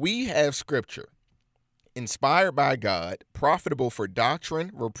 If we have scripture inspired by God, profitable for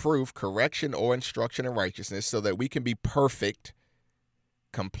doctrine, reproof, correction, or instruction in righteousness, so that we can be perfect,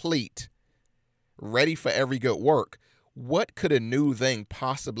 complete, ready for every good work, what could a new thing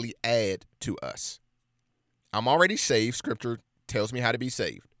possibly add to us? I'm already saved. Scripture tells me how to be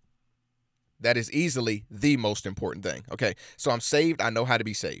saved. That is easily the most important thing. Okay, so I'm saved. I know how to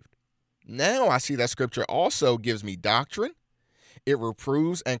be saved. Now I see that scripture also gives me doctrine. It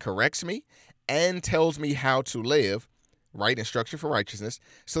reproves and corrects me and tells me how to live, right? Instruction for righteousness,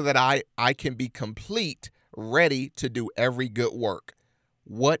 so that I can be complete, ready to do every good work.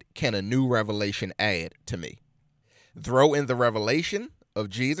 What can a new revelation add to me? Throw in the revelation of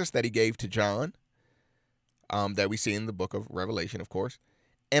Jesus that he gave to John, that we see in the book of Revelation, of course.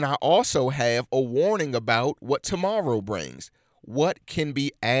 And I also have a warning about what tomorrow brings. What can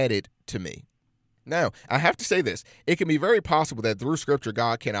be added to me? Now, I have to say this. It can be very possible that through Scripture,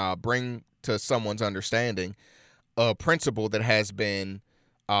 God can bring to someone's understanding a principle that has been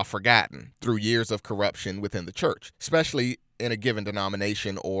forgotten through years of corruption within the church, especially in a given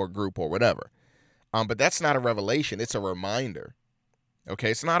denomination or group or whatever. But that's not a revelation. It's a reminder.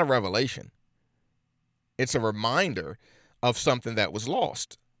 Okay, it's not a revelation. It's a reminder of something that was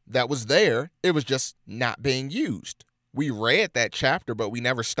lost, that was there. It was just not being used. We read that chapter, but we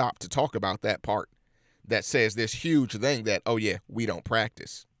never stopped to talk about that part that says this huge thing that, oh yeah, we don't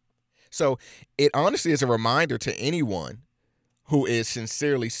practice. So it honestly is a reminder to anyone who is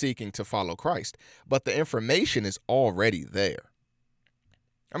sincerely seeking to follow Christ, but the information is already there.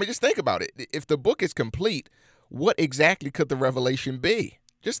 I mean, just think about it. If the book is complete, what exactly could the revelation be?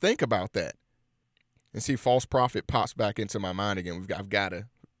 Just think about that. And see, false prophet pops back into my mind again. I've got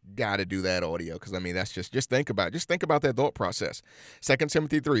to do that audio, because I mean, that's just think about it. Just think about that thought process. 2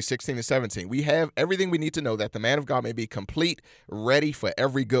 Timothy 3:16-17. We have everything we need to know that the man of God may be complete, ready for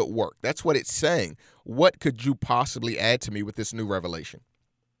every good work. That's what it's saying. What could you possibly add to me with this new revelation?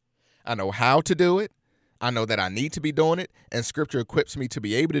 I know how to do it. I know that I need to be doing it, and Scripture equips me to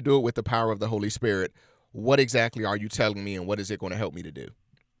be able to do it with the power of the Holy Spirit. What exactly are you telling me, and what is it going to help me to do?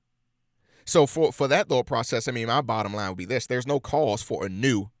 So for that thought process, I mean, my bottom line would be this. There's no cause for a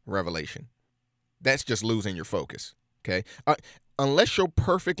new revelation. That's just losing your focus, okay? Unless you're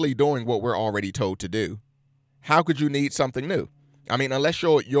perfectly doing what we're already told to do, how could you need something new? I mean, unless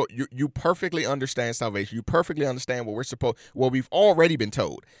you perfectly understand salvation, you perfectly understand what we've already been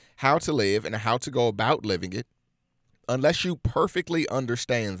told, how to live and how to go about living it. Unless you perfectly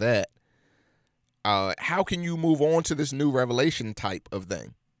understand that, how can you move on to this new revelation type of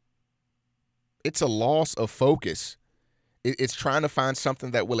thing? It's a loss of focus. It's trying to find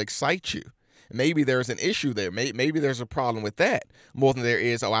something that will excite you. Maybe there's an issue there. Maybe there's a problem with that more than there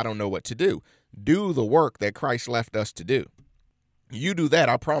is, I don't know what to do. Do the work that Christ left us to do. You do that,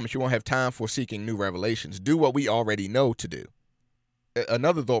 I promise you won't have time for seeking new revelations. Do what we already know to do.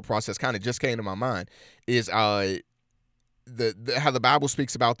 Another thought process kind of just came to my mind is how the Bible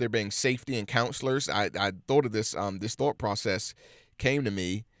speaks about there being safety and counselors. I thought of this thought process came to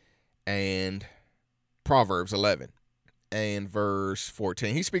me, and Proverbs 11 and verse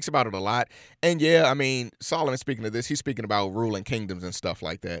 14. He speaks about it a lot. And yeah, I mean, Solomon speaking of this, he's speaking about ruling kingdoms and stuff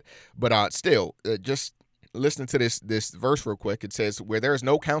like that. But still, just listening to this verse real quick, it says, where there is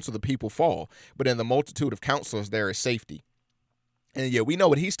no counsel, the people fall, but in the multitude of counselors, there is safety. And yeah, we know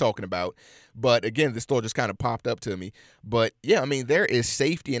what he's talking about. But again, this thought just kind of popped up to me. But yeah, I mean, there is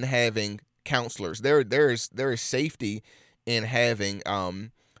safety in having counselors. There is safety in having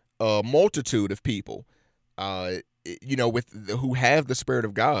a multitude of people, who have the Spirit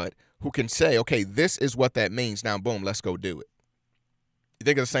of God, who can say, okay, this is what that means. Now, boom, let's go do it. You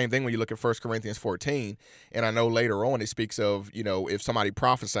think of the same thing when you look at 1 Corinthians 14, and I know later on it speaks of, if somebody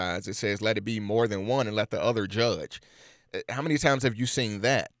prophesies, it says, let it be more than one and let the other judge. How many times have you seen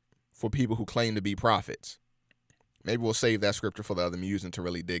that for people who claim to be prophets? Maybe we'll save that scripture for the other musing to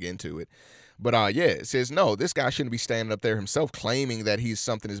really dig into it. But yeah, it says, no, this guy shouldn't be standing up there himself claiming that he's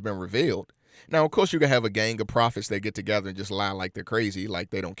something has been revealed. Now, of course, you can have a gang of prophets that get together and just lie like they're crazy,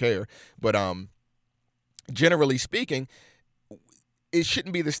 like they don't care. But generally speaking, it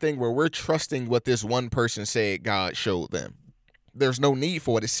shouldn't be this thing where we're trusting what this one person said God showed them. There's no need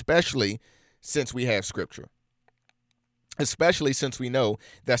for it, especially since we have Scripture. Especially since we know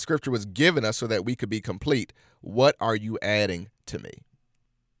that Scripture was given us so that we could be complete. What are you adding to me?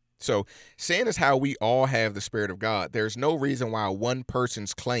 So, seeing as how we all have the Spirit of God, there's no reason why one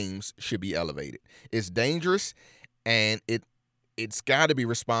person's claims should be elevated. It's dangerous, and it's got to be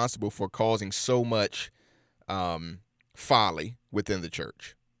responsible for causing so much folly within the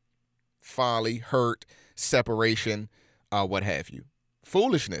church. Folly, hurt, separation, what have you.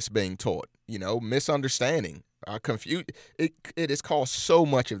 Foolishness being taught, misunderstanding, confused. It has caused so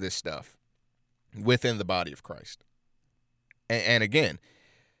much of this stuff within the body of Christ. And again,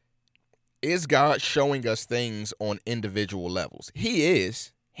 is God showing us things on individual levels? He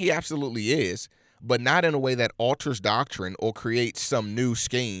is. He absolutely is, but not in a way that alters doctrine or creates some new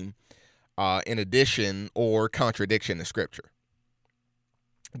scheme in addition or contradiction to Scripture.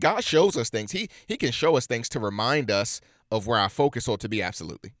 God shows us things. He can show us things to remind us of where our focus ought to be,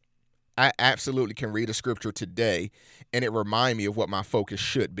 absolutely. I absolutely can read a Scripture today and it remind me of what my focus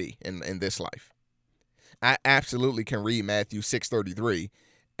should be in this life. I absolutely can read Matthew 6:33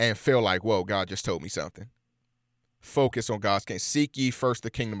 and feel like, whoa, God just told me something. Focus on God's kingdom. Seek ye first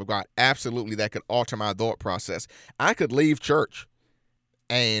the kingdom of God. Absolutely, that could alter my thought process. I could leave church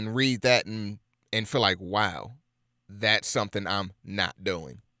and read that and feel like, wow, that's something I'm not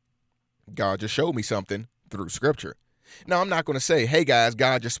doing. God just showed me something through Scripture. Now, I'm not going to say, hey, guys,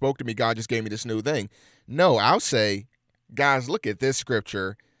 God just spoke to me. God just gave me this new thing. No, I'll say, guys, look at this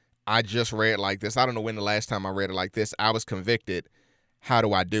Scripture. I just read like this. I don't know when the last time I read it like this. I was convicted. How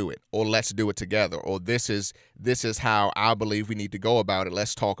do I do it? Or let's do it together. Or this is how I believe we need to go about it.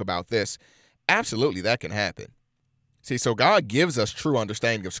 Let's talk about this. Absolutely, that can happen. See, so God gives us true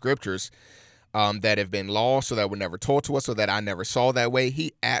understanding of Scriptures that have been lost or that were never taught to us or that I never saw that way.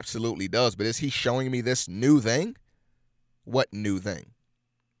 He absolutely does. But is he showing me this new thing? What new thing?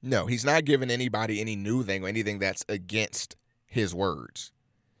 No, he's not giving anybody any new thing or anything that's against his words.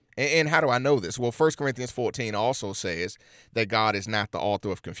 And how do I know this? Well, 1 Corinthians 14 also says that God is not the author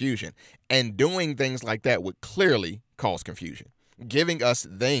of confusion. And doing things like that would clearly cause confusion. Giving us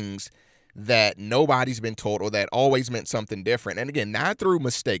things that nobody's been taught or that always meant something different. And again, not through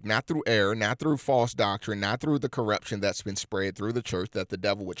mistake, not through error, not through false doctrine, not through the corruption that's been spread through the church that the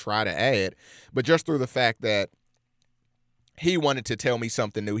devil would try to add, but just through the fact that he wanted to tell me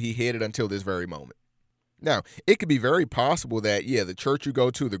something new. He hid it until this very moment. Now, it could be very possible that, the church you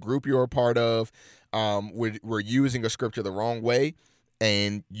go to, the group you're a part of, we're using a Scripture the wrong way,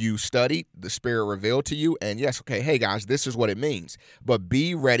 and you studied, the Spirit revealed to you, and yes, okay, hey guys, this is what it means. But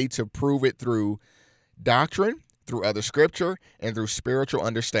be ready to prove it through doctrine, through other Scripture, and through spiritual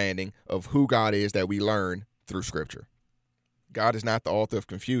understanding of who God is that we learn through Scripture. God is not the author of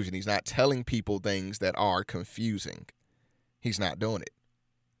confusion. He's not telling people things that are confusing. He's not doing it.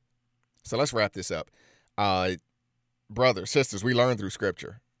 So let's wrap this up. Brothers, sisters, we learn through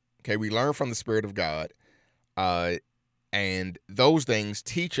Scripture. Okay, we learn from the Spirit of God. And those things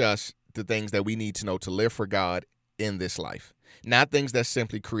teach us the things that we need to know to live for God in this life. Not things that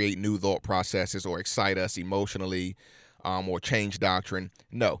simply create new thought processes or excite us emotionally or change doctrine.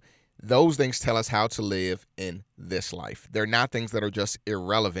 No, those things tell us how to live in this life. They're not things that are just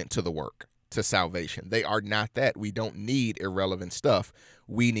irrelevant to the work, to salvation. They are not that. We don't need irrelevant stuff.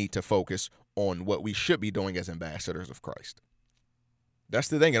 We need to focus on what we should be doing as ambassadors of Christ. That's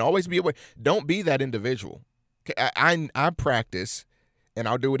the thing. And always be aware. Don't be that individual. Okay, I practice, and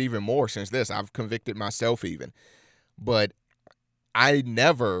I'll do it even more since this. I've convicted myself even. But I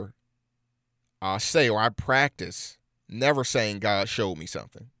never say, or I practice never saying God showed me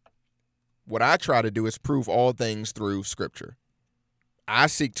something. What I try to do is prove all things through Scripture. I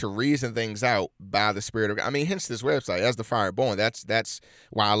seek to reason things out by the Spirit of God. I mean, hence this website, As the Fire Born. That's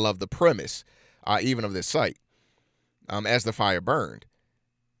why I love the premise, even of this site, As the Fire Burned.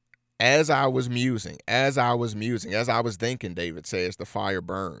 As I was musing, as I was thinking, David says, the fire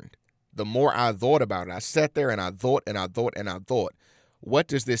burned. The more I thought about it, I sat there and I thought, what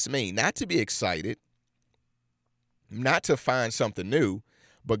does this mean? Not to be excited, not to find something new,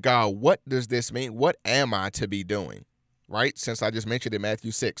 but God, what does this mean? What am I to be doing? Right? Since I just mentioned in Matthew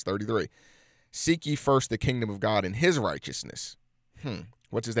 6:33, seek ye first the kingdom of God and his righteousness.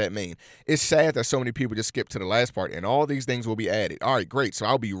 What does that mean? It's sad that so many people just skip to the last part, and all these things will be added. All right, great. So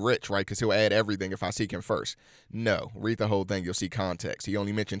I'll be rich, right? Because he'll add everything if I seek him first. No, read the whole thing. You'll see context. He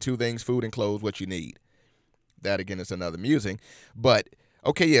only mentioned two things, food and clothes, what you need. That, again, is another musing. But,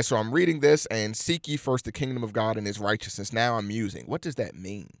 okay, yeah, so I'm reading this, and seek ye first the kingdom of God and his righteousness. Now I'm musing. What does that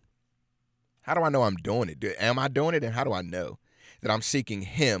mean? How do I know I'm doing it? Am I doing it, and how do I know? that I'm seeking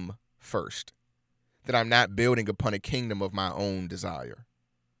him first, that I'm not building upon a kingdom of my own desire.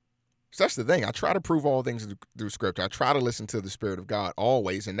 So that's the thing. I try to prove all things through Scripture. I try to listen to the Spirit of God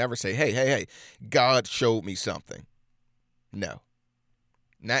always and never say, hey, God showed me something. No.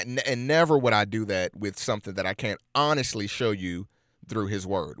 And never would I do that with something that I can't honestly show you through his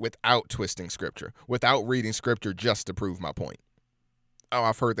word, without twisting Scripture, without reading Scripture just to prove my point. Oh,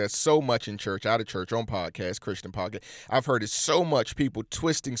 I've heard that so much in church, out of church, on podcasts, Christian podcasts. I've heard it so much, people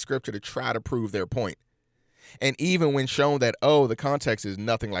twisting Scripture to try to prove their point. And even when shown that, oh, the context is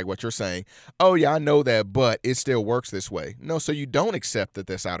nothing like what you're saying, oh, yeah, I know that, but it still works this way. No, so you don't accept that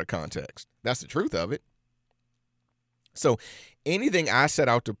that's out of context. That's the truth of it. So anything I set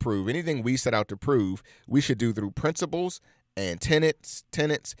out to prove, anything we set out to prove, we should do through principles and tenets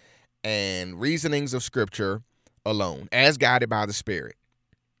and reasonings of Scripture alone, as guided by the Spirit.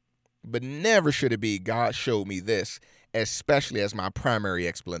 But never should it be God showed me this, especially as my primary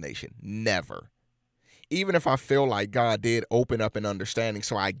explanation. Never. Even if I feel like God did open up an understanding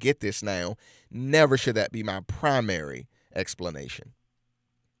so I get this now, never should that be my primary explanation.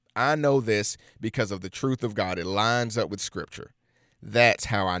 I know this because of the truth of God. It lines up with Scripture. That's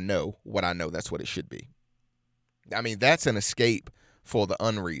how I know what I know. That's what it should be. I mean, that's an escape for the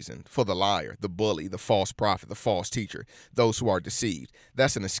unreasoned, for the liar, the bully, the false prophet, the false teacher, those who are deceived.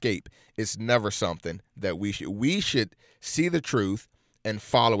 That's an escape. It's never something that we should see the truth and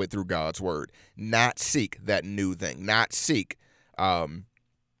follow it through God's word, not seek that new thing, not seek a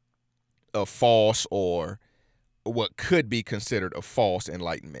false or what could be considered a false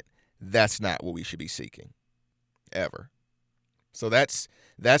enlightenment. That's not what we should be seeking, ever. So that's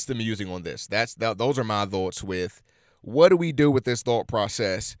the musing on this. Those are my thoughts with what do we do with this thought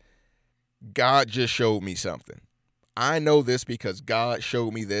process? God just showed me something. I know this because God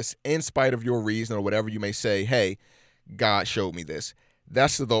showed me this, in spite of your reason or whatever you may say. Hey, God showed me this.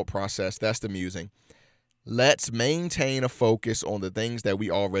 That's the thought process. That's the musing. Let's maintain a focus on the things that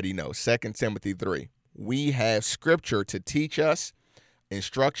we already know. 2 Timothy 3. We have Scripture to teach us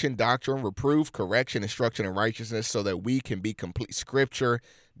instruction, doctrine, reproof, correction, instruction, and righteousness so that we can be complete. Scripture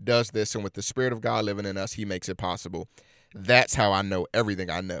does this, and with the Spirit of God living in us, he makes it possible. That's how I know everything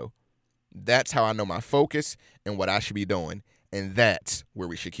I know. That's how I know my focus and what I should be doing, and that's where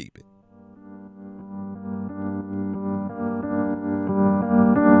we should keep it.